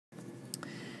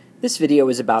This video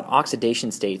is about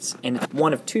oxidation states, and it's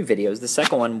one of two videos. The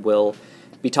second one will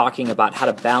be talking about how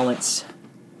to balance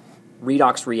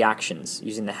redox reactions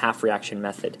using the half reaction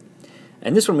method.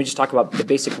 And this one we just talk about the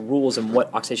basic rules and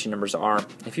what oxidation numbers are.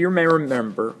 If you may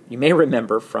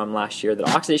remember from last year that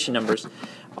oxidation numbers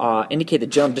indicate the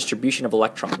general distribution of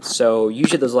electrons. So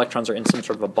usually those electrons are in some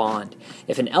sort of a bond.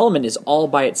 If an element is all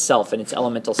by itself in its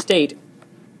elemental state,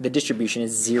 the distribution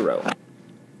is zero.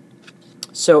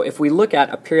 So if we look at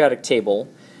a periodic table,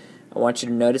 I want you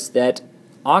to notice that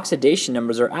oxidation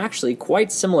numbers are actually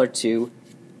quite similar to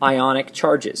ionic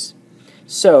charges.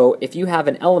 So if you have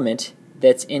an element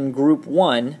that's in group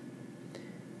 1,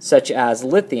 such as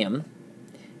lithium,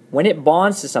 when it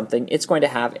bonds to something, it's going to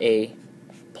have a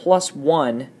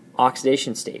 +1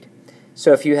 oxidation state.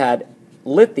 So if you had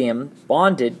lithium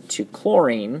bonded to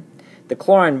chlorine, the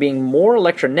chlorine being more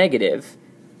electronegative,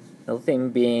 the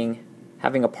lithium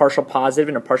having a partial positive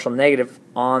and a partial negative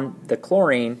on the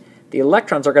chlorine, the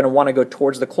electrons are going to want to go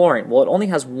towards the chlorine. Well, it only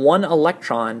has one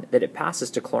electron that it passes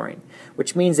to chlorine,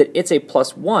 which means that it's a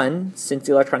 +1, since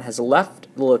the electron has left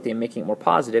the lithium, making it more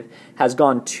positive, has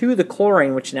gone to the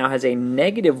chlorine, which now has a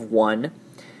 -1,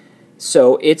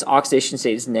 so its oxidation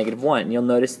state is -1. You'll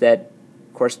notice that,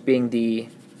 of course, being the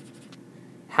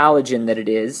halogen that it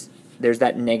is, there's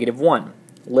that -1.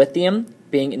 Lithium,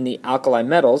 being in the alkali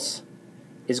metals,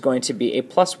 is going to be a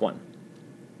 +1.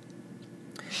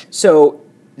 So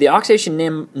the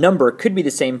oxidation number could be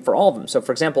the same for all of them. So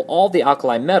for example, all the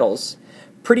alkali metals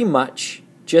pretty much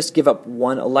just give up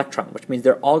one electron, which means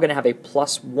they're all going to have a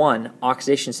 +1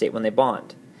 oxidation state when they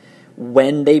bond.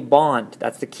 When they bond,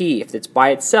 that's the key. If it's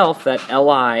by itself, that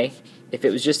Li, if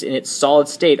it was just in its solid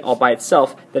state all by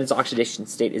itself, then its oxidation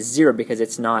state is 0 because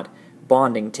it's not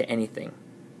bonding to anything.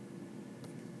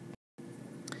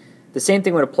 The same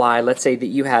thing would apply. Let's say that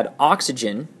you had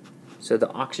oxygen, so the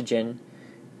oxygen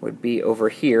would be over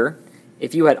here.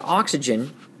 If you had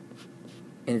oxygen,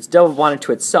 and it's double bonded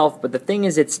to itself, but the thing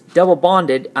is it's double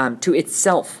bonded to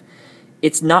itself,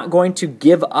 it's not going to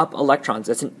give up electrons.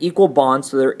 That's an equal bond,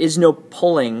 so there is no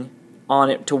pulling on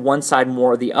it to one side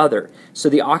more or the other. So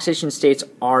the oxidation states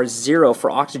are 0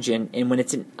 for oxygen, and when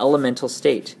it's in elemental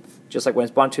state, just like when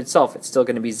it's bonded to itself, it's still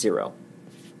going to be 0.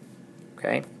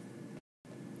 Okay?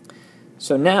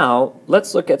 So now,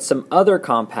 let's look at some other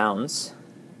compounds.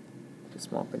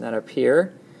 Just open that up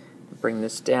here, bring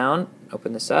this down,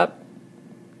 open this up.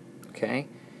 Okay,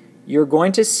 you're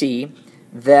going to see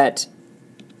that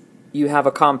you have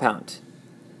a compound.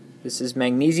 This is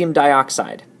magnesium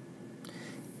dioxide.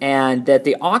 And that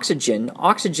the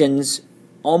oxygens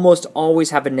almost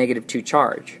always have a -2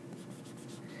 charge.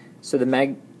 So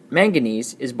the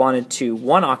manganese is bonded to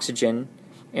one oxygen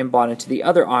and bonded to the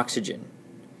other oxygen.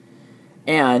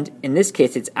 And in this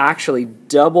case, it's actually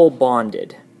double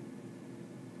bonded.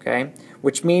 Okay,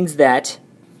 which means that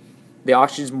the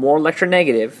oxygen is more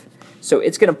electronegative, so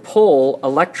it's going to pull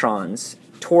electrons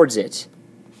towards it.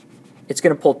 It's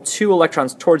going to pull 2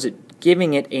 electrons towards it,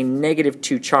 giving it a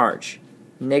 -2 charge.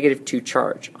 -2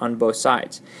 charge on both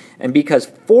sides. And because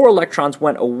 4 electrons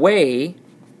went away,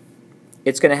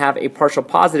 it's going to have a partial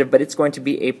positive, but it's going to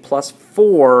be a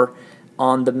 +4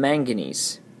 on the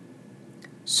manganese.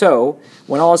 So,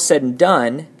 when all is said and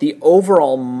done, the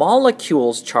overall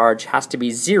molecule's charge has to be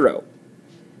 0.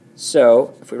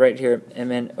 So, if we write here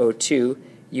MnO2,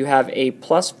 you have a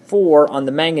 +4 on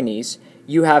the manganese.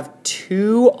 You have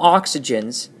 2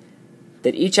 oxygens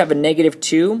that each have a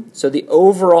 -2, so the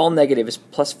overall negative is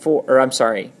 +4, or I'm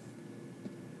sorry,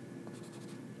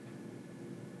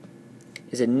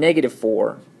 is a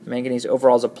 -4. Manganese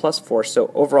overall is a +4,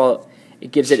 so overall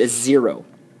it gives it a 0.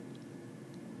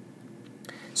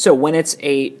 So when it's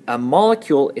a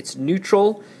molecule, it's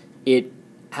neutral, it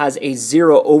has a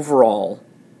 0 overall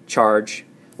charge,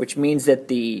 which means that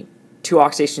the 2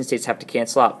 oxidation states have to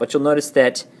cancel out. But you'll notice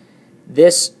that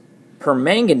this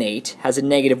permanganate has a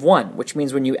 -1, which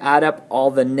means when you add up all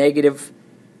the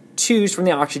 -2s from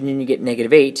the oxygen, you get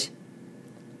 -8.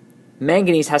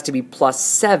 Manganese has to be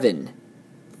 +7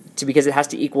 because it has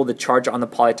to equal the charge on the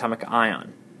polyatomic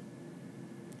ion.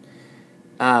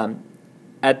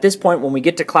 At this point, when we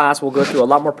get to class, we'll go through a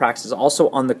lot more practices. Also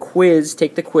on the quiz,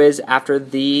 take the quiz after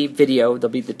the video.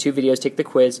 There'll be the 2 videos, take the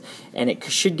quiz, and it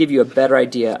should give you a better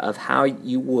idea of how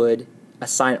you would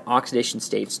assign oxidation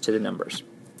states to the numbers.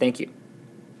 Thank you.